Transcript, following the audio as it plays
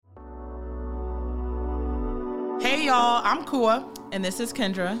Hey y'all, I'm Kua, And this is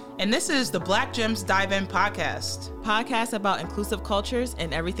Kendra. and this is the Black Gems Dive In podcast. Podcast about inclusive cultures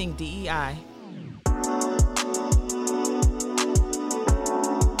and everything DEI.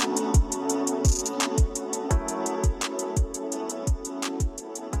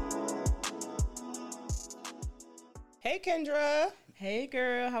 Hey Kendra, Hey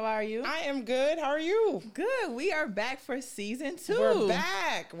girl, how are you? I am good. How are you? Good. We are back for season 2. We're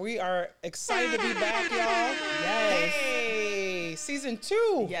back. We are excited to be back, y'all. Yes. Hey, season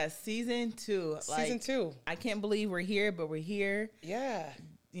 2. Yes, season 2. Season 2. I can't believe we're here, but we're here. Yeah.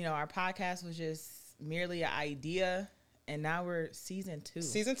 You know, our podcast was just merely an idea, and now we're season 2.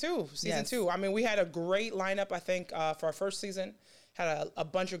 Season 2. Season Yes. 2. I mean, we had a great lineup, I think, for our first season. Had a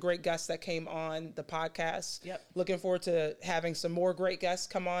bunch of great guests that came on the podcast. Yep. Looking forward to having some more great guests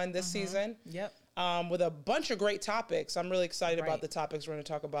come on this season. Yep. With a bunch of great topics. I'm really excited about Right. the topics we're going to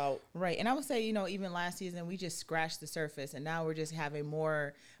talk about. Right. And I would say, you know, even last season, we just scratched the surface, and now we're just having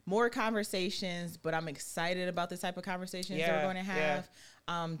more conversations, but I'm excited about the type of conversations that we're going to have.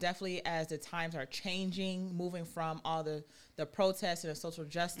 Definitely as the times are changing, moving from all the protests and the social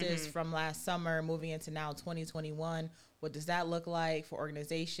justice from last summer, moving into now 2021. What does that look like for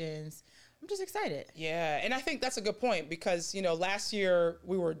organizations? I'm just excited. Yeah, and I think that's a good point because, you know, last year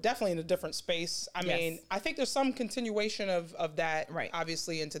we were definitely in a different space. I mean, I think there's some continuation of that, Right.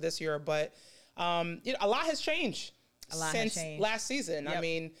 obviously, into this year, but you know, a lot has changed since last season. I Yep.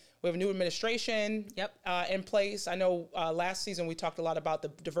 mean, we have a new administration Yep. in place. I know last season we talked a lot about the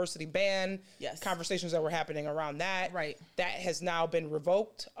diversity ban, Yes. conversations that were happening around that. Right. That has now been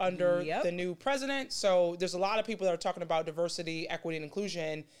revoked under Yep. the new president. So there's a lot of people that are talking about diversity, equity, and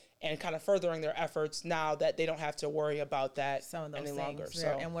inclusion and kind of furthering their efforts now that they don't have to worry about that Some of those any things. longer. There,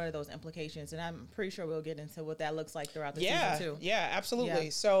 So and what are those implications? And I'm pretty sure we'll get into what that looks like throughout the yeah, season 2. yeah, absolutely. Yeah.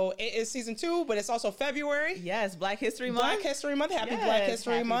 So it is season 2, but it's also February. Yes, Black History Month. Black History Month. Happy Yes, Black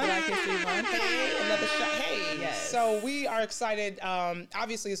History happy Month. Black History Month. Hey, another shot. Hey. Yes. So we are excited.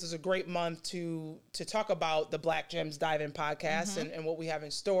 Obviously, this is a great month to talk about the Black Gems Dive In podcast and what we have in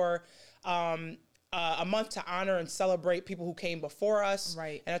store. A month to honor and celebrate people who came before us.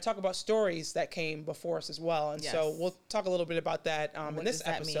 Right. And I talk about stories that came before us as well. And so Yes. we'll talk a little bit about that in What this does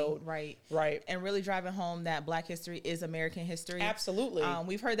that mean? episode. Right. Right. And really driving home that Black history is American history. Absolutely.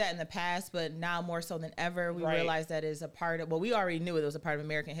 We've heard that in the past, but now more so than ever, we Right. realize that is a part of, well, we already knew it was a part of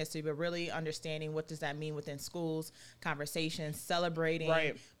American history, but really understanding what does that mean within schools, conversations, celebrating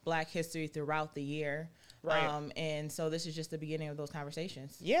Right. Black history throughout the year. Right. And so this is just the beginning of those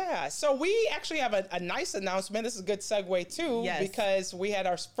conversations. Yeah, so we actually have a nice announcement. This is a good segue too, Yes. because we had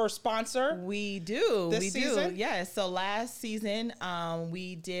our first sponsor. We do. This we season? do. Yes. So last season,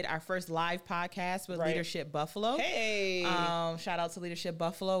 we did our first live podcast with Right. Leadership Buffalo. Hey, Shout out to Leadership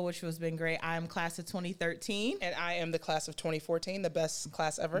Buffalo, which has been great. I'm class of 2013. and I am the class of 2014, the best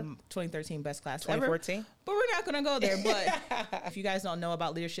class ever. 2014. 2013 best class 2014. ever. But we're not going to go there. But if you guys don't know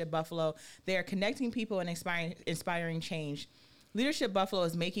about Leadership Buffalo, they are connecting people and inspiring change. Leadership Buffalo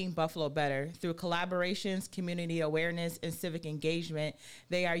is making Buffalo better through collaborations, community awareness, and civic engagement.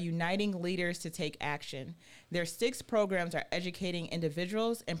 They are uniting leaders to take action. Their 6 programs are educating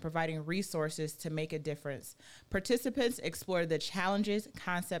individuals and providing resources to make a difference. Participants explore the challenges,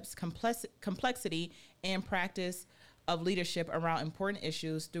 concepts, complexity, and practice of leadership around important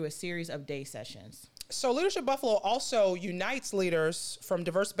issues through a series of day sessions. So Leadership Buffalo also unites leaders from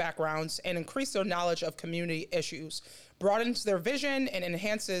diverse backgrounds and increases their knowledge of community issues, broadens their vision, and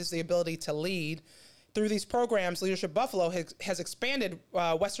enhances the ability to lead. Through these programs, Leadership Buffalo has expanded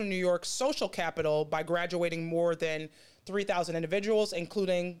Western New York's social capital by graduating more than 3,000 individuals,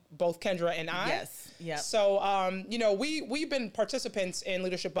 including both Kendra and I. Yes. Yep. So, you know, we've been participants in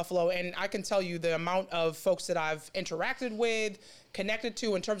Leadership Buffalo, and I can tell you the amount of folks that I've interacted with, connected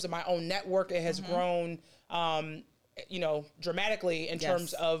to in terms of my own network, it has grown, you know, dramatically in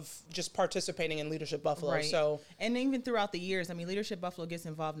terms of just participating in Leadership Buffalo. Right. So, and even throughout the years, I mean, Leadership Buffalo gets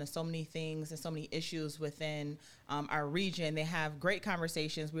involved in so many things and so many issues within our region. They have great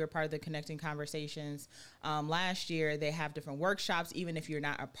conversations. We were part of the Connecting Conversations. Last year, they have different workshops, even if you're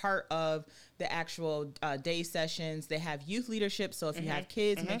not a part of the actual day sessions. They have youth leadership. So if you have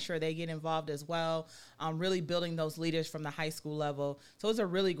kids, make sure they get involved as well. Really building those leaders from the high school level. So it's a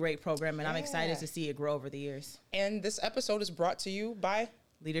really great program, and I'm excited to see it grow over the years. and this episode is brought to you by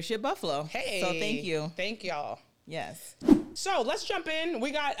Leadership Buffalo. Hey. So thank you. Thank y'all. Yes. So let's jump in. We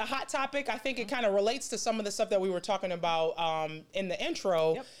got a hot topic. I think it kind of relates to some of the stuff that we were talking about in the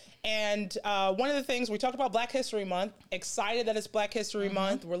intro. Yep. And one of the things we talked about Black History Month, excited that it's Black History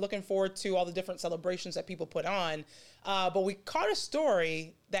Month. We're looking forward to all the different celebrations that people put on. But we caught a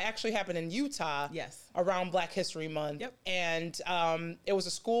story that actually happened in Utah around Black History Month. Yep. And it was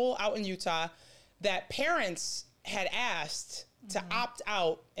a school out in Utah that parents had asked to opt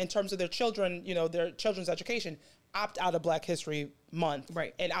out in terms of their children, their children's education, opt out of Black History Month.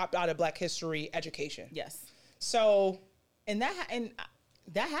 Right. And opt out of Black History education. Yes. So. And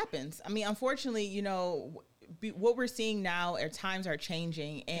that happens. I mean, unfortunately, what we're seeing now are times are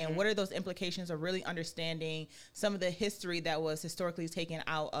changing, and what are those implications of really understanding some of the history that was historically taken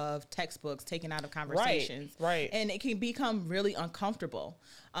out of textbooks, taken out of conversations. Right. And it can become really uncomfortable.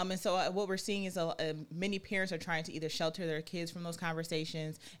 And so what we're seeing is many parents are trying to either shelter their kids from those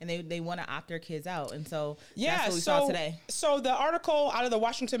conversations, and they want to opt their kids out. And so that's what we saw today. So the article out of the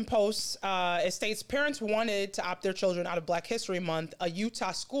Washington Post, it states parents wanted to opt their children out of Black History Month. A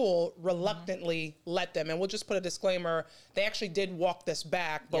Utah school reluctantly let them. And we'll just put a disclaimer. They actually did walk this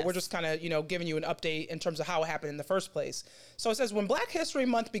back, but we're just kind of, giving you an update in terms of how it happened in the first place. So it says, when Black History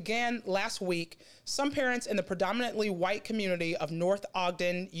Month began last week, some parents in the predominantly white community of North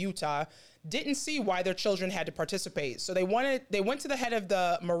Ogden, Utah, didn't see why their children had to participate. So they went to the head of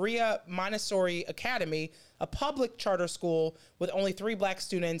the Maria Montessori Academy, a public charter school with only 3 Black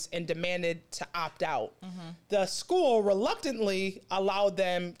students, and demanded to opt out. The school reluctantly allowed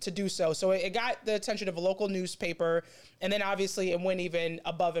them to do so. So it got the attention of a local newspaper. And then obviously it went even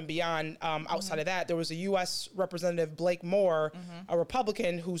above and beyond. Outside of that, there was a U.S. Representative, Blake Moore, a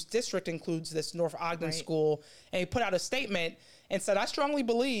Republican whose district includes this North Ogden school. And he put out a statement and said, I strongly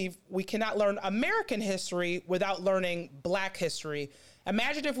believe we cannot learn American history without learning Black history.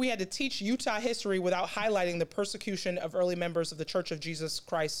 Imagine if we had to teach Utah history without highlighting the persecution of early members of the Church of Jesus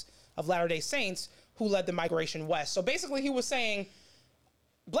Christ of Latter-day Saints who led the migration west. So basically he was saying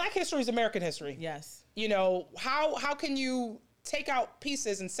Black history is American history. Yes. How can you take out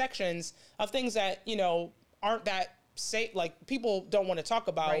pieces and sections of things that, aren't that like people don't want to talk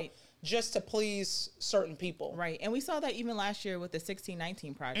about just to please certain people. Right. And we saw that even last year with the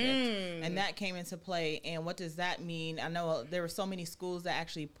 1619 project and that came into play. And what does that mean? I know there were so many schools that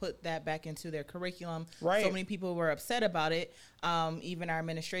actually put that back into their curriculum. Right. So many people were upset about it. Even our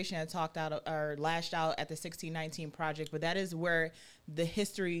administration had talked out or lashed out at the 1619 project, but that is where the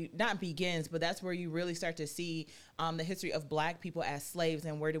history not begins, but that's where you really start to see the history of Black people as slaves,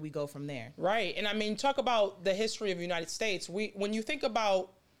 and where do we go from there? Right. And I mean, talk about the history of the United States. When you think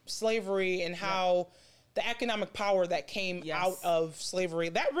about slavery and how the economic power that came out of slavery,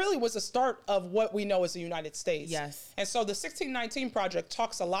 that really was the start of what we know as the United States. Yes. And so the 1619 project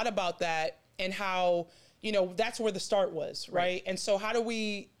talks a lot about that and how, that's where the start was, right? And so how do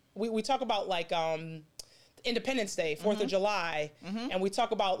we talk about like Independence Day, 4th of July, and we talk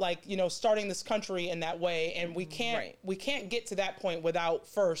about like, starting this country in that way, and we can't get to that point without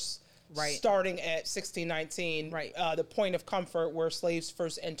first starting at 1619, the point of comfort where slaves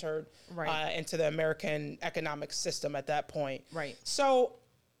first entered into the American economic system at that point. Right. So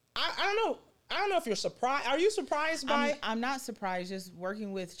I don't know. I don't know if you're surprised. Are you surprised by? I'm not surprised. Just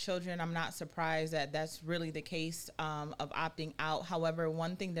working with children, I'm not surprised that that's really the case of opting out. However,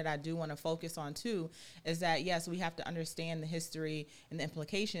 one thing that I do want to focus on too is that, yes, we have to understand the history and the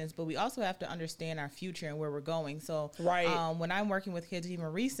implications, but we also have to understand our future and where we're going. So when I'm working with kids, even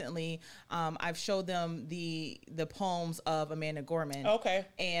recently, I've showed them the poems of Amanda Gorman. Okay.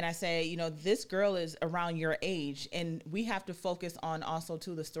 And I say, this girl is around your age, and we have to focus on also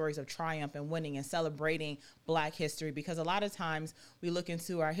too the stories of triumph and winning and celebrating Black history, because a lot of times we look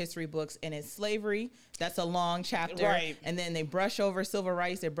into our history books and it's slavery. That's a long chapter. Right. And then they brush over civil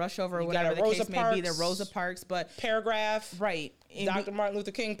rights. They brush over whatever the case may be, the Rosa Parks, but paragraph. Right. Dr. Martin Luther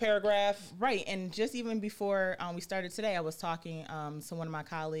King paragraph. Right. And just even before we started today, I was talking to one of my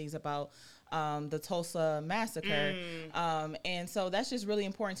colleagues about the Tulsa massacre. And so that's just really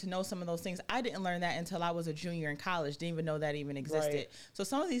important to know some of those things. I didn't learn that until I was a junior in college. Didn't even know that even existed. Right. So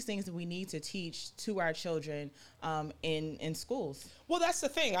some of these things that we need to teach to our children in schools. Well, that's the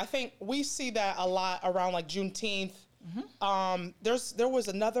thing. I think we see that a lot around like Juneteenth. There was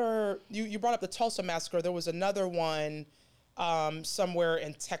another, you brought up the Tulsa massacre. There was another one somewhere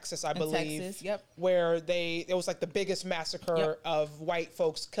in Texas, I believe, where it was like the biggest massacre of white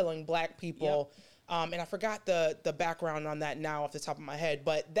folks killing Black people. And I forgot the background on that now off the top of my head,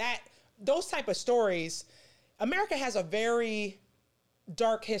 but those type of stories, America has a very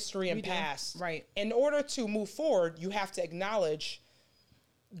dark history and past. Right. In order to move forward, you have to acknowledge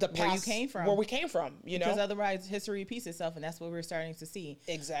the past, where you came from, where we came from, because otherwise history repeats itself, and that's what we're starting to see.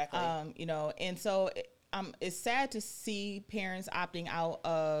 Exactly. And so it's sad to see parents opting out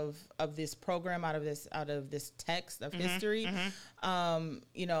of this program, out of this text of history.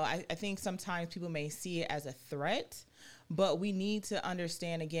 You know, I think sometimes people may see it as a threat, but we need to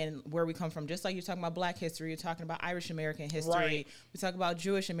understand, again, where we come from. Just like you're talking about Black history, you're talking about Irish American history, right. We talk about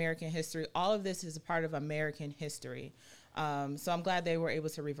Jewish American history. All of this is a part of American history. So I'm glad they were able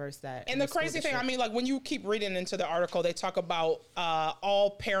to reverse that. And the crazy thing, I mean, like when you keep reading into the article, they talk about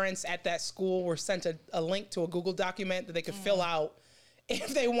all parents at that school were sent a link to a Google document that they could fill out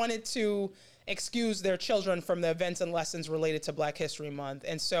if they wanted to excuse their children from the events and lessons related to Black History Month.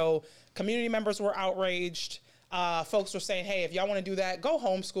 And so community members were outraged. Folks were saying, hey, if y'all want to do that, go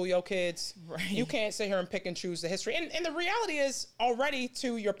homeschool your kids. Right. You can't sit here and pick and choose the history. And the reality is, already,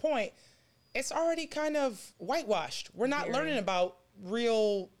 to your point, it's already kind of whitewashed. We're not learning about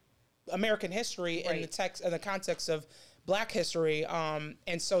real American history in the text and the context of Black history.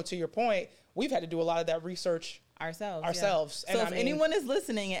 And so, to your point, we've had to do a lot of that research ourselves. Yeah. So if anyone is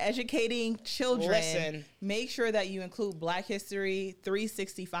listening and educating children, make sure that you include Black history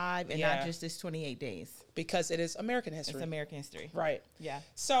 365 and not just this 28 days. Because it is American history. It's American history. Right. Yeah.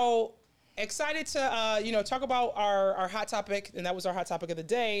 So excited to, talk about our hot topic. And that was our hot topic of the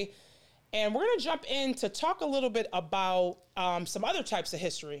day. And we're going to jump in to talk a little bit about some other types of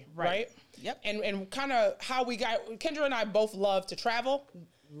history, right? Yep. And kind of how Kendra and I both love to travel.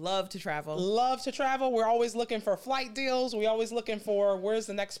 Love to travel. We're always looking for flight deals. We're always looking for where's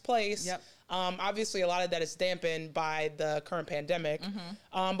the next place. Yep. Obviously, a lot of that is dampened by the current pandemic.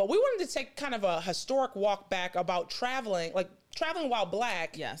 But we wanted to take kind of a historic walk back about traveling while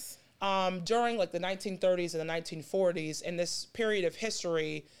Black. Yes. During like the 1930s and the 1940s, in this period of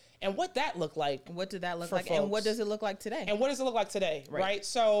history. And what that looked like. What did that look like? Folks. And what does it look like today? Right?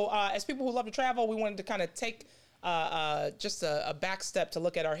 So as people who love to travel, we wanted to kind of take just a back step to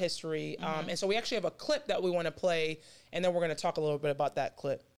look at our history. And so we actually have a clip that we want to play, and then we're going to talk a little bit about that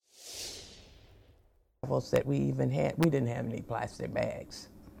clip. That we didn't have any plastic bags.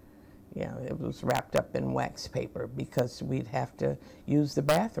 You know, it was wrapped up in wax paper because we'd have to use the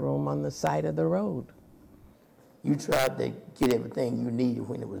bathroom on the side of the road. You tried to get everything you needed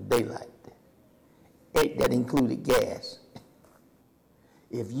when it was daylight. That included gas.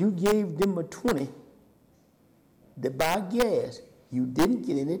 If you gave them a 20 to buy gas, you didn't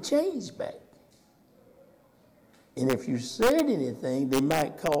get any change back. And if you said anything, they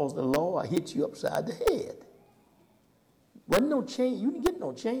might cause the law or hit you upside the head. Wasn't no change. You didn't get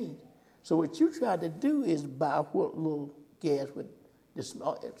no change. So what you tried to do is buy what little gas with the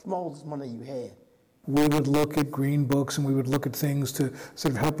smallest money you had. We would look at green books and we would look at things to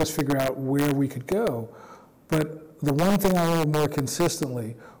sort of help us figure out where we could go. But the one thing I learned more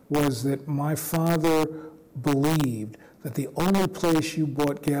consistently was that my father believed that the only place you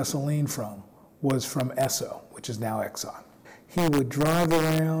bought gasoline from was from Esso, which is now Exxon. He would drive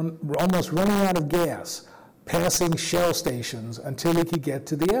around, almost running out of gas, passing Shell stations until he could get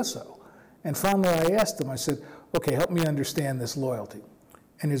to the Esso. And finally I asked him, I said, okay, help me understand this loyalty.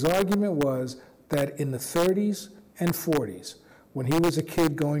 And his argument was that in the 30s and 40s, when he was a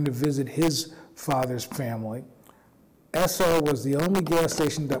kid going to visit his father's family, Esso was the only gas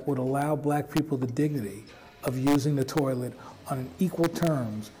station that would allow Black people the dignity of using the toilet on equal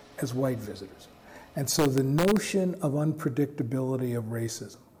terms as white visitors. And so the notion of unpredictability of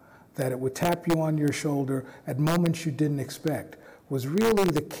racism, that it would tap you on your shoulder at moments you didn't expect, was really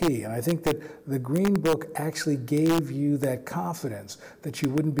the key. And I think that the Green Book actually gave you that confidence that you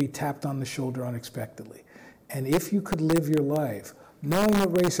wouldn't be tapped on the shoulder unexpectedly. And if you could live your life knowing that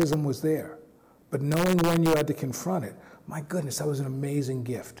racism was there, but knowing when you had to confront it, my goodness, that was an amazing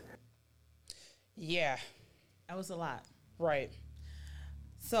gift. Yeah. That was a lot. Right.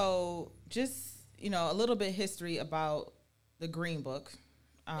 So just, a little bit of history about the Green Book.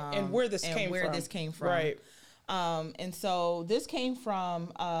 And where this came from. Right. And so this came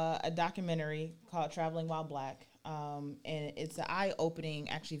from a documentary called Traveling While Black. And it's an eye-opening,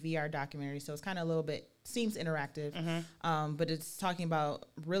 actually, VR documentary. So it's kind of a little bit, seems interactive. But it's talking about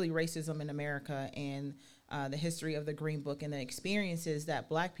really racism in America and the history of the Green Book and the experiences that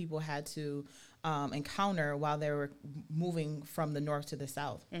Black people had to encounter while they were moving from the North to the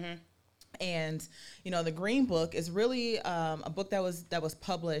South. And, the Green Book is really a book that was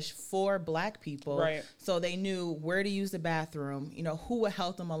published for Black people. Right. So they knew where to use the bathroom, who would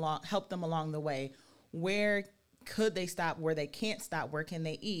help them along the way, where could they stop, where they can't stop, where can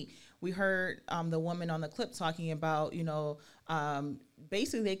they eat. We heard the woman on the clip talking about,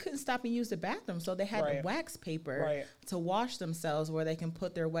 basically they couldn't stop and use the bathroom. So they had wax paper to wash themselves where they can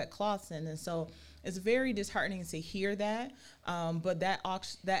put their wet cloths in. And so it's very disheartening to hear that. But that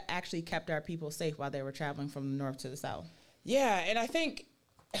actually kept our people safe while they were traveling from the north to the south. Yeah, and I think,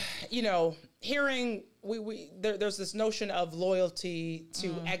 hearing there's this notion of loyalty to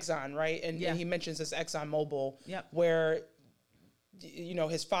Exxon, right? And he mentions this ExxonMobil, where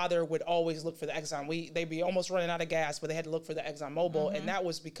his father would always look for the Exxon. They'd be almost running out of gas, but they had to look for the ExxonMobil, and that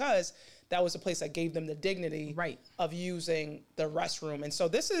was because that was a place that gave them the dignity of using the restroom. And so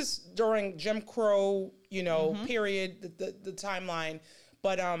this is during Jim Crow, period, the timeline.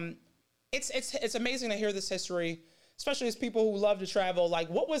 But it's amazing to hear this history, especially as people who love to travel. Like,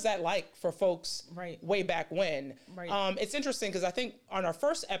 what was that like for folks way back when? It's interesting because I think on our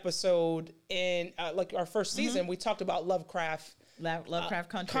first episode in our first season, we talked about Lovecraft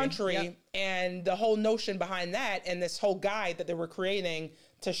Country and the whole notion behind that, and this whole guide that they were creating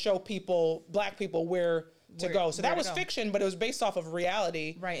to show Black people where to go. So that was fiction, but it was based off of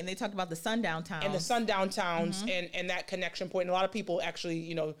reality. Right, and they talked about the sundown towns. And the sundown towns and that connection point. And a lot of people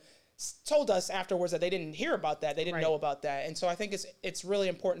actually, told us afterwards that they didn't hear about that. They didn't know about that. And so I think it's really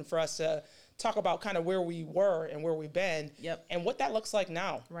important for us to talk about kind of where we were and where we've been and what that looks like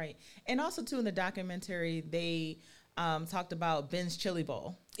now. Right. And also, too, in the documentary, they talked about Ben's Chili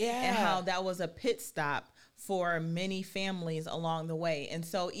Bowl. And how that was a pit stop for many families along the way. And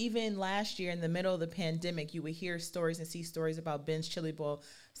so even last year in the middle of the pandemic, you would hear stories and see stories about Ben's Chili Bowl.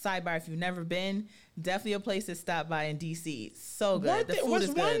 Sidebar, if you've never been, definitely a place to stop by in DC. So good. The food is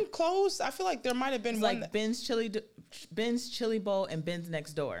good. Was one closed? I feel like there might have been one. Like Ben's Chili Bowl and Ben's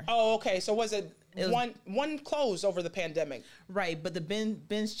Next Door. Oh, okay. So was it one closed over the pandemic? Right, but the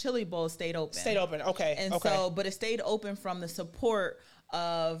Ben's Chili Bowl stayed open. Okay. And so, but it stayed open from the support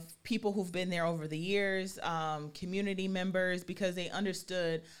of people who've been there over the years, community members, because they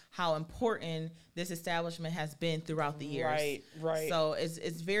understood how important this establishment has been throughout the years. Right. So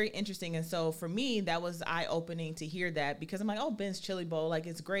it's very interesting. And so for me, that was eye-opening to hear that, because I'm like, oh, Ben's Chili Bowl, like,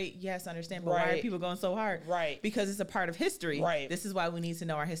 it's great. Yes, I understand. But why are people going so hard? Right. Because it's a part of history. Right. This is why we need to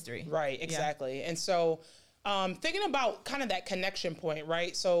know our history. Right, exactly. Yeah. And so thinking about kind of that connection point,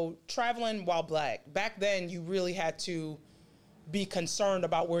 right? So traveling while Black, back then you really had to be concerned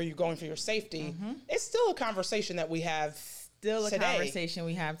about where you're going for your safety. It's still a conversation that we have today. Conversation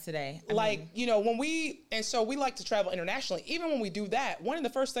we have today. When we like to travel internationally, even when we do that, one of the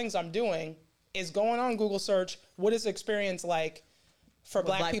first things I'm doing is going on Google search, what is the experience like for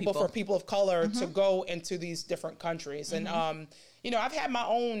Black people, for people of color to go into these different countries. And, I've had my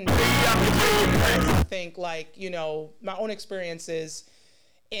own, I think, my own experiences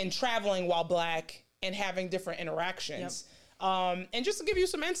in traveling while Black and having different interactions. And just to give you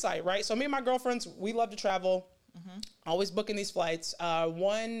some insight, right? So me and my girlfriends, we love to travel, always booking these flights.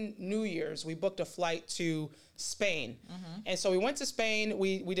 One New Year's, we booked a flight to Spain. And so we went to Spain.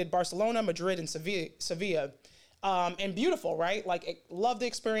 We did Barcelona, Madrid, and Sevilla. And beautiful, right? Like, love the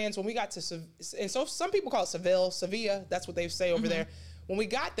experience. When we got to, and so some people call it Sevilla, that's what they say over there. When we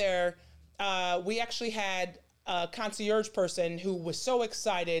got there, we actually had a concierge person who was so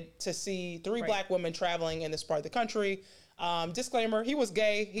excited to see three Black women traveling in this part of the country. Disclaimer, he was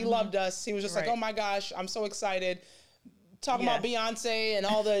gay. He loved us. He was just like, oh my gosh, I'm so excited. Talking about Beyonce and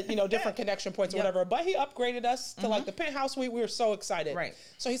all the, different connection points or whatever. But he upgraded us to like the penthouse suite. We were so excited. Right.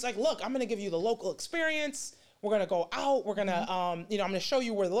 So he's like, look, I'm going to give you the local experience. We're going to go out. We're going to, I'm going to show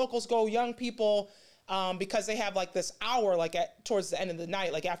you where the locals go, young people, because they have like this hour, like towards the end of the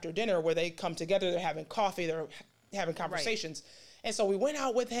night, like after dinner, where they come together, they're having coffee, they're having conversations. And so we went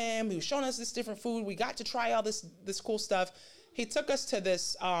out with him. He was showing us this different food. We got to try all this cool stuff. He took us to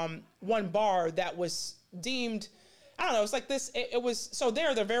this one bar that was deemed, I don't know, it's like this. It was, so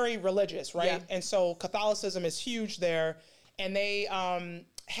they're very religious, right? Yeah. And so Catholicism is huge there. And they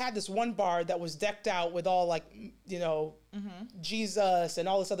had this one bar that was decked out with all like, Jesus and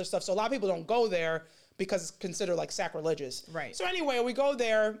all this other stuff. So a lot of people don't go there because it's considered like sacrilegious. Right. So anyway, we go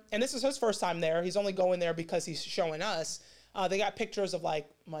there, and this is his first time there. He's only going there because he's showing us. They got pictures of like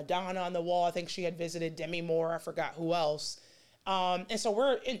Madonna on the wall. I think she had visited, Demi Moore. I forgot who else. And so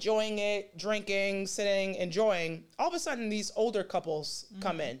we're enjoying it, drinking, sitting, enjoying. All of a sudden, these older couples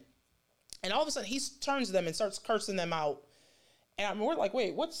come in. And all of a sudden, he turns to them and starts cursing them out. And we're like,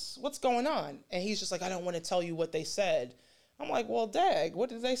 wait, what's going on? And he's just like, I don't want to tell you what they said. I'm like, well, dag, what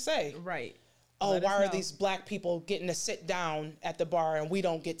did they say? Right. Oh, why are these Black people getting to sit down at the bar and we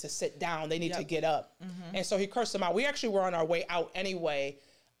don't get to sit down? They need to get up. And so he cursed them out. We actually were on our way out anyway.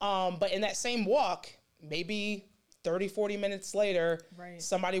 But in that same walk, maybe 30, 40 minutes later,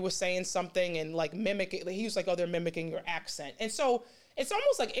 somebody was saying something and like mimicking. He was like, oh, they're mimicking your accent. And so it's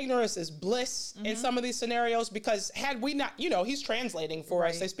almost like ignorance is bliss in some of these scenarios, because had we not, he's translating for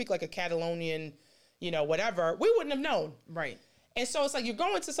us. They speak like a Catalonian whatever, we wouldn't have known. Right. And so it's like you're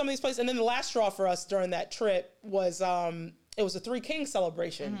going to some of these places. And then the last straw for us during that trip was it was a Three Kings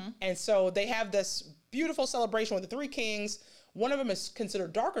celebration. And so they have this beautiful celebration with the Three Kings. One of them is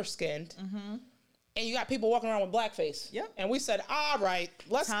considered darker skinned. And you got people walking around with blackface. Yep. And we said, all right,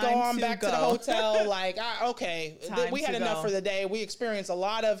 let's Time go on to back to go. the hotel. Like, okay, Time we had to enough go. for the day. We experienced a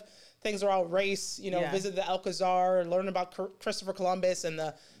lot of things around race, Yeah. visit the Alcazar, learn about Christopher Columbus, and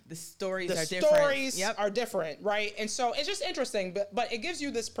the stories are stories different. are different, right? And so it's just interesting, but it gives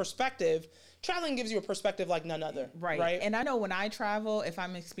you this perspective. Traveling gives you a perspective like none other. Right. And I know when I travel, if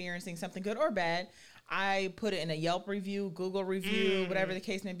I'm experiencing something good or bad, I put it in a Yelp review, Google review, whatever the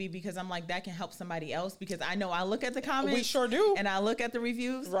case may be, because I'm like, that can help somebody else, because I know I look at the comments. We sure do. And I look at the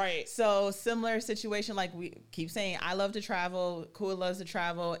reviews. Right. So similar situation, like we keep saying, I love to travel, Kua loves to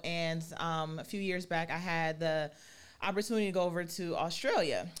travel. And a few years back, I had the opportunity to go over to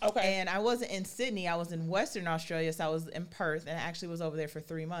Australia. Okay. And I wasn't in Sydney. I was in Western Australia. So I was in Perth, and I actually was over there for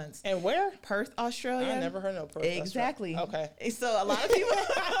 3 months. And where? Perth, Australia. I never heard of Perth. Exactly. Okay. So a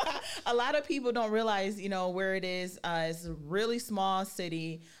lot of people don't realize, where it is. It's a really small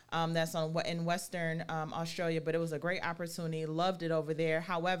city that's in Western Australia, but it was a great opportunity. Loved it over there.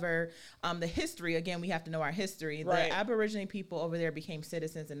 However, the history, again, we have to know our history. Right. The Aboriginal people over there became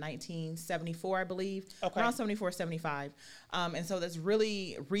citizens in 1974, I believe. Okay. Around 74, 75. And so that's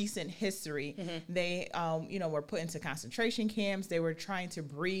really recent history. They, were put into concentration camps. They were trying to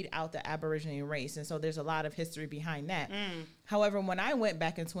breed out the Aboriginal race. And so there's a lot of history behind that. However, when I went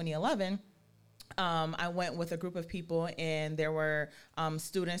back in 2011, I went with a group of people, and there were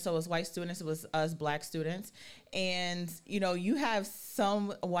students. So it was white students. It was us black students. And, you have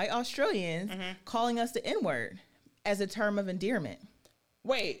some white Australians calling us the N-word as a term of endearment.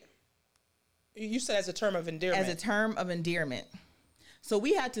 Wait. You said as a term of endearment. As a term of endearment. So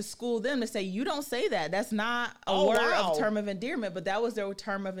we had to school them to say, you don't say that. That's not a word of term of endearment, but that was their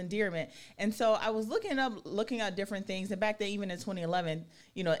term of endearment. And so I was looking at different things. And back then, even in 2011,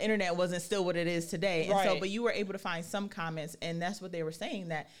 the internet wasn't still what it is today. And so, but you were able to find some comments, and that's what they were saying,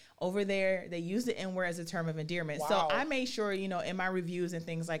 that over there, they use the N-word as a term of endearment. Wow. So I made sure, in my reviews and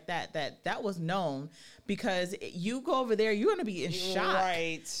things like that was known, because you go over there, you're going to be in shock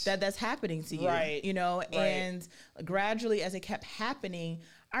that that's happening to you, and gradually as it kept happening,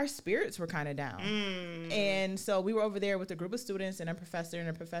 our spirits were kind of down. And so we were over there with a group of students and a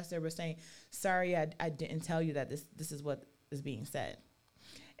professor was saying, sorry, I didn't tell you that this is what is being said.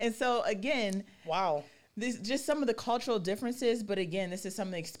 And so again, wow. This just some of the cultural differences, but again, this is some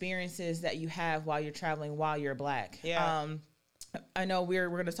of the experiences that you have while you're traveling, while you're black. Yeah. I know we're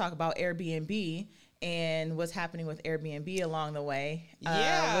going to talk about Airbnb and what's happening with Airbnb along the way.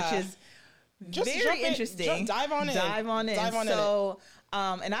 Which is very interesting. Dive on in. So,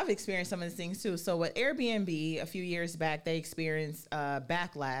 and I've experienced some of these things too. So with Airbnb, a few years back, they experienced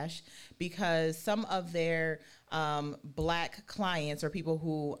backlash because some of their black clients or people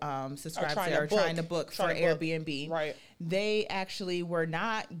who subscribe are trying to book for Airbnb. Right. They actually were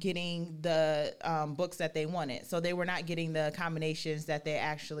not getting the books that they wanted. So they were not getting the combinations that they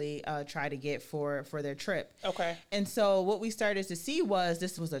actually try to get for their trip. Okay. And so what we started to see was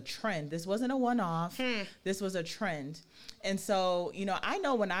this was a trend. This wasn't a one-off. This was a trend. And so, I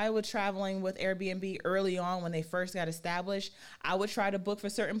know when I was traveling with Airbnb early on, when they first got established, I would try to book for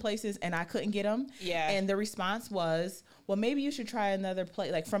certain places and I couldn't get them. Yeah. And the response was, well, maybe you should try another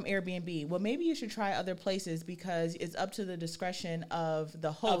place, like from Airbnb. Well, maybe you should try other places because it's up to the discretion of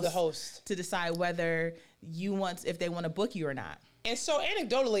the host, to decide whether if they want to book you or not. And so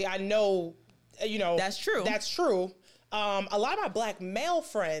anecdotally, I know, that's true. That's true. A lot of my black male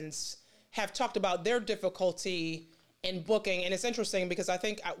friends have talked about their difficulty in booking. And it's interesting because I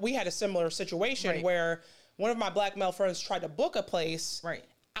think we had a similar situation where one of my black male friends tried to book a place. Right.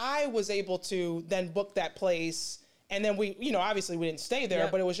 I was able to then book that place. And then we, obviously we didn't stay there,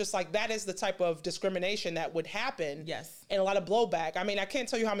 but it was just like, that is the type of discrimination that would happen. Yes. And a lot of blowback. I mean, I can't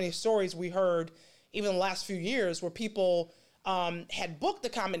tell you how many stories we heard even in the last few years where people had booked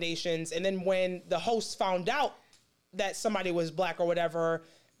accommodations. And then when the host found out that somebody was black or whatever,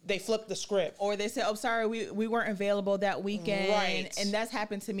 they flipped the script. Or they said, oh, sorry, we weren't available that weekend. Right. And that's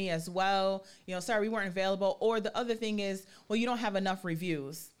happened to me as well. Sorry, we weren't available. Or the other thing is, well, you don't have enough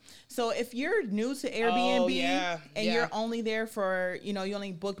reviews. So if you're new to Airbnb you're only there for, you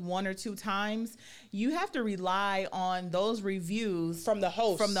only booked 1 or 2 times, you have to rely on those reviews from the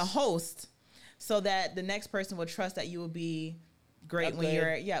host so that the next person will trust that you will be great when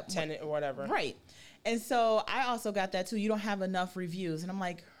you're tenant or whatever. Right. And so I also got that too. You don't have enough reviews. And I'm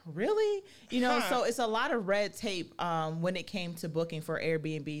like, really? So it's a lot of red tape when it came to booking for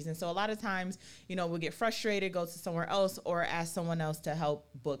Airbnbs. And so a lot of times, we'll get frustrated, go to somewhere else, or ask someone else to help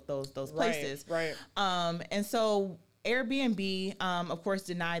book those places. Right. And so Airbnb, of course,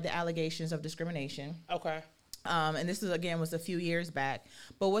 denied the allegations of discrimination. Okay. And this was a few years back.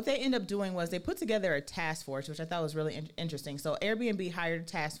 But what they ended up doing was they put together a task force, which I thought was really interesting. So Airbnb hired a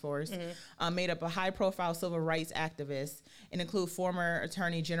task force, made up of high-profile civil rights activists, and include former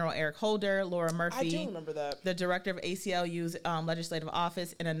Attorney General Eric Holder, Laura Murphy. I do remember that. The director of ACLU's legislative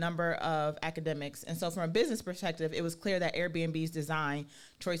office, and a number of academics. And so from a business perspective, it was clear that Airbnb's design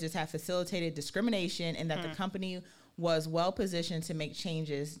choices have facilitated discrimination and that the company was well positioned to make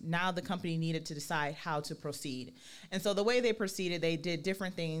changes. Now the company needed to decide how to proceed. And so the way they proceeded, they did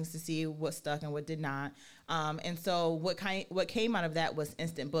different things to see what stuck and what did not. And so what came out of that was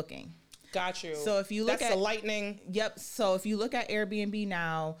instant booking. Got you. So if you look That's the lightning. Yep. So if you look at Airbnb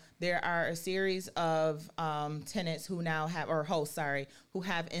now, there are a series of tenants who now have, or hosts, who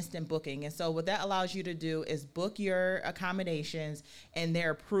have instant booking. And so what that allows you to do is book your accommodations and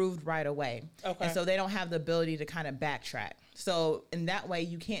they're approved right away. Okay. And so they don't have the ability to kind of backtrack. So in that way,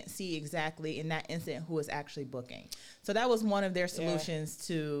 you can't see exactly in that instant who is actually booking. So that was one of their solutions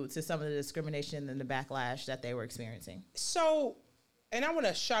to some of the discrimination and the backlash that they were experiencing. So, and I want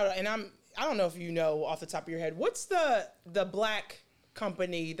to shout out, and I don't know if you know off the top of your head, what's the Black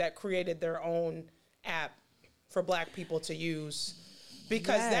company that created their own app for Black people to use?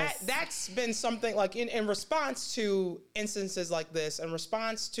 Because that's been something like in response to instances like this, in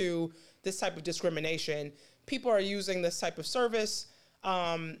response to this type of discrimination, people are using this type of service.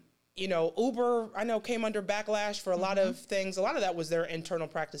 Uber, I know, came under backlash for a lot of things. A lot of that was their internal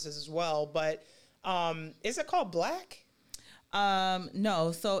practices as well. But is it called Black?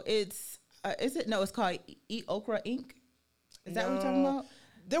 No. So it's it's called Eat Okra Inc. Is that what you're talking about?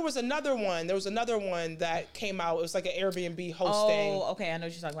 There was another one that came out. It was like an Airbnb hosting. Oh, okay. I know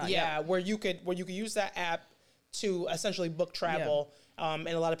what you're talking about. Yeah, where you could use that app to essentially book travel. And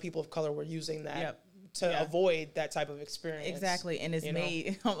a lot of people of color were using that to avoid that type of experience. Exactly. And it's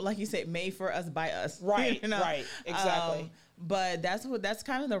made, like you said, made for us by us. Right. Right. Exactly. But that's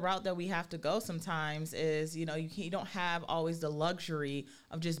kind of the route that we have to go sometimes is, you don't have always the luxury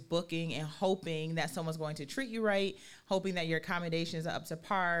of just booking and hoping that someone's going to treat you right, hoping that your accommodations are up to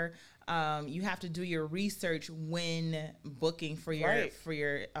par. You have to do your research when booking for your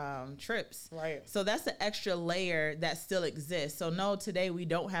trips. Right. So that's the extra layer that still exists. So no, today we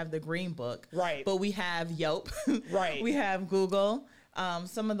don't have the Green Book. Right. But we have Yelp. Right. We have Google.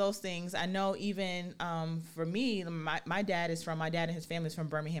 Some of those things I know. Even for me, my dad and his family is from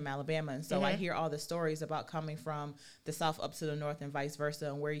Birmingham, Alabama, and so I hear all the stories about coming from the South up to the North and vice versa,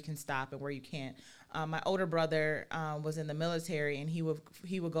 and where you can stop and where you can't. My older brother was in the military, and he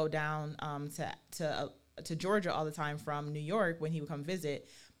would go down to Georgia all the time from New York when he would come visit,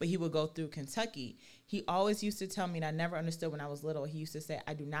 but he would go through Kentucky. He always used to tell me, and I never understood when I was little, he used to say,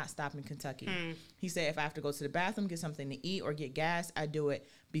 I do not stop in Kentucky. He said, if I have to go to the bathroom, get something to eat, or get gas, I do it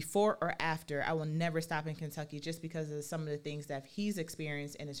before or after. I will never stop in Kentucky just because of some of the things that he's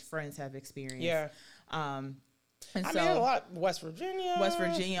experienced and his friends have experienced. Yeah. And I mean, a lot, West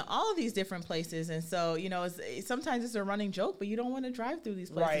Virginia, all of these different places. And so, sometimes it's a running joke, but you don't want to drive through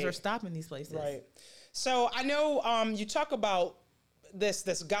these places or stop in these places. Right. So I know you talk about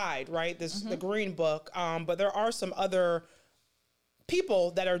this guide, right? The Green Book, but there are some other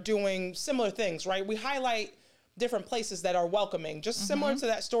people that are doing similar things, right? We highlight different places that are welcoming, just similar to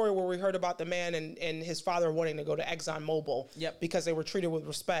that story where we heard about the man and his father wanting to go to ExxonMobil because they were treated with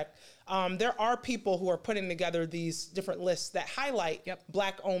respect. There are people who are putting together these different lists that highlight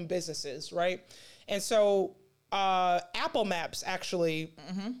Black-owned businesses, right? And so Apple Maps actually,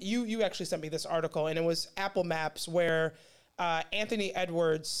 you actually sent me this article, and it was Apple Maps where Anthony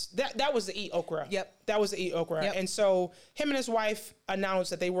Edwards, that was the Eat Okra. Yep. That was the Eat Okra. Yep. And so him and his wife announced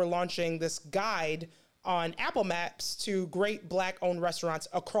that they were launching this guide on Apple Maps to great Black-owned restaurants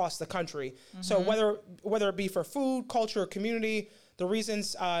across the country. So whether it be for food, culture, community, the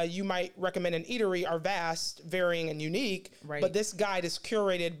reasons you might recommend an eatery are vast, varying, and unique. Right. But this guide is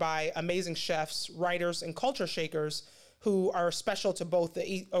curated by amazing chefs, writers, and culture shakers who are special to both the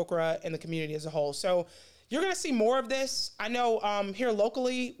Eat Okra and the community as a whole. So you're going to see more of this. I know here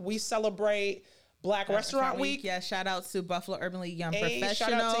locally, we celebrate Black Restaurant Week. Yeah, shout out to Buffalo Urban League Young Professionals.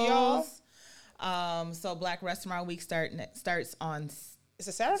 Shout out to y'all. So Black Restaurant Week starts on Is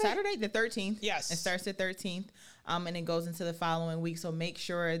it Saturday? Saturday the 13th. Yes. It starts the 13th, and it goes into the following week. So make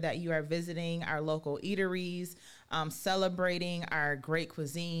sure that you are visiting our local eateries. celebrating our great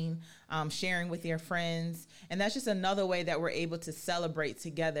cuisine, sharing with your friends. And that's just another way that we're able to celebrate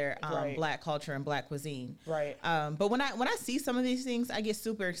together Black culture and Black cuisine. Right. But when I see some of these things, I get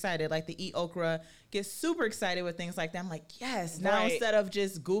super excited. Like the Eat Okra, get super excited with things like that. I'm like, yes. Now instead of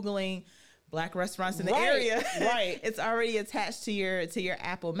just Googling Black restaurants in the area, it's already attached to your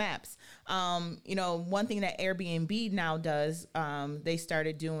Apple Maps. One thing that Airbnb now does, they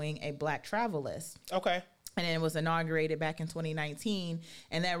started doing a Black travel list. Okay. And it was inaugurated back in 2019,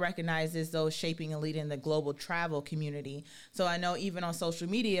 and that recognizes those shaping and leading the global travel community. So I know even on social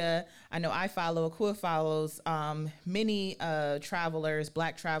media, I know I follow, Akua follows many travelers,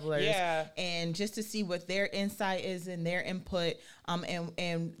 Black travelers, and just to see what their insight is and their input,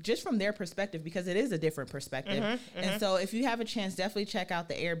 and just from their perspective, because it is a different perspective. And so if you have a chance, definitely check out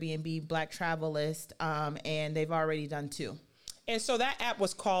the Airbnb Black travel list, and they've already done 2. And so that app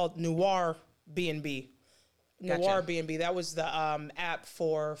was called Noir B&B. Noir B&B. That was the app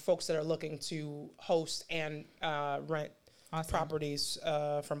for folks that are looking to host and rent properties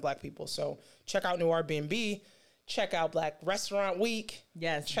from Black people. So check out Noir B&B. Check out Black Restaurant Week.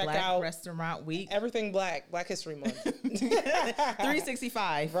 Yes, check Black out Restaurant Week. Everything Black History Month.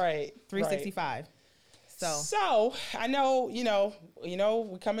 365. Right. 365. Right. So I know, we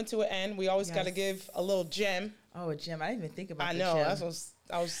coming to an end. We always got to give a little gem. Oh, a gem. I didn't even think about I the know. gem. That's what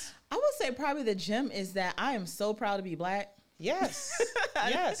I would say probably the gem is that I am so proud to be Black. Yes.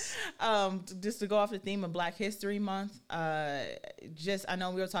 Yes. Just to go off the theme of Black History Month, I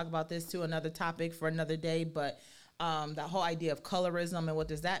know we'll talk about this too, another topic for another day, but that whole idea of colorism and what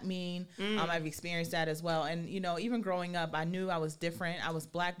does that mean? I've experienced that as well. And, even growing up, I knew I was different. I was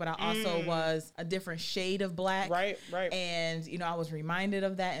Black, but I also was a different shade of Black. Right. And, I was reminded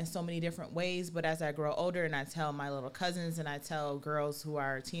of that in so many different ways. But as I grow older and I tell my little cousins and I tell girls who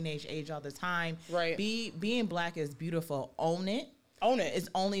are teenage age all the time, being Black is beautiful. Own it. It's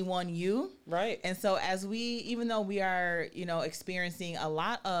only one you. Right. And so even though we are, experiencing a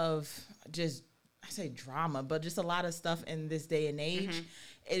lot of just, I say drama, but just a lot of stuff in this day and age,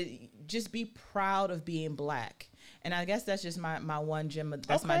 just be proud of being Black. And I guess that's just my one gem.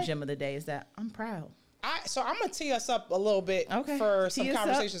 That's my gem of the day is that I'm proud. So I'm going to tee us up a little bit for some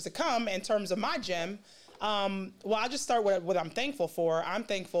conversations to come in terms of my gem. Well, I'll just start with what I'm thankful for. I'm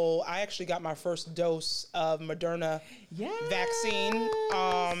thankful I actually got my first dose of Moderna vaccine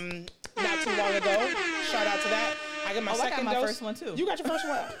not too long ago. Shout out to that. I got my second dose. I got my first one too. You got your first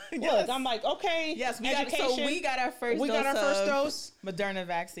one? Look, I'm like, okay. Yes, we got our first dose. Moderna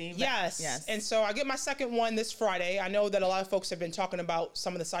vaccine. Yes. And so I get my second one this Friday. I know that a lot of folks have been talking about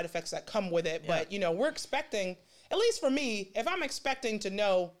some of the side effects that come with it, but we're expecting, at least for me, if I'm expecting to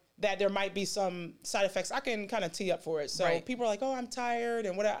know that there might be some side effects, I can kind of tee up for it. So people are like, oh, I'm tired,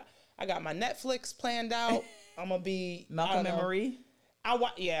 and I got my Netflix planned out. I'm gonna be Malcolm and Marie.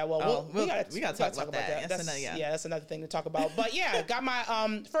 We gotta talk about that. That's another thing to talk about. But got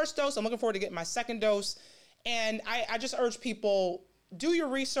my first dose. I'm looking forward to getting my second dose. And I just urge people, do your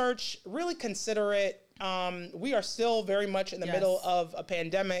research, really consider it. We are still very much in the middle of a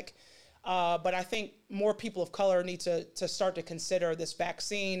pandemic. But I think more people of color need to start to consider this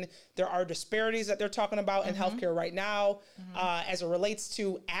vaccine. There are disparities that they're talking about in healthcare right now as it relates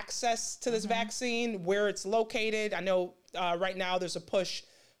to access to this vaccine, where it's located. I know right now there's a push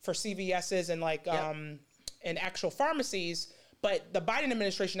for CVS's and and actual pharmacies, but the Biden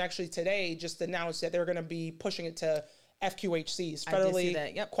administration actually today just announced that they're going to be pushing it to FQHCs,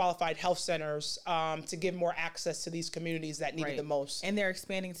 federally qualified health centers, to give more access to these communities that need it the most. And they're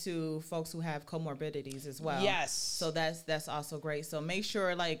expanding to folks who have comorbidities as well. Yes. So that's also great. So make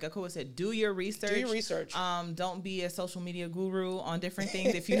sure, like Akua said, do your research. Don't be a social media guru on different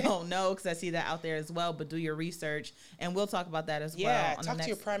things if you don't know, because I see that out there as well. But do your research, and we'll talk about that as well. Yeah, talk to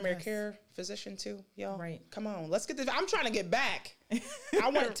your primary care physician too, y'all. Right. Come on, let's get this. I'm trying to get back. I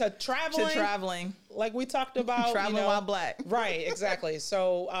went to traveling. Like we talked about. Traveling while Black. Right, exactly.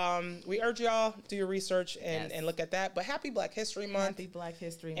 So we urge y'all, do your research and look at that. But happy Black History Month. Happy Black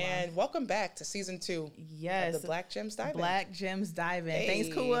History Month. And welcome back to season 2 of the Black Gems Dive In. Black Gems Dive In. Hey,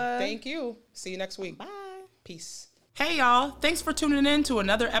 thanks, Kua. Thank you. See you next week. Bye. Peace. Hey y'all, thanks for tuning in to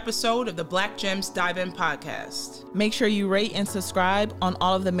another episode of the Black Gems Dive In podcast. Make sure you rate and subscribe on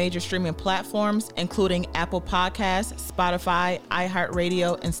all of the major streaming platforms, including Apple Podcasts, Spotify,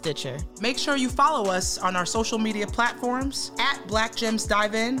 iHeartRadio, and Stitcher. Make sure you follow us on our social media platforms at Black Gems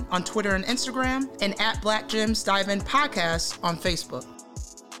Dive In on Twitter and Instagram, and at Black Gems Dive In Podcast on Facebook.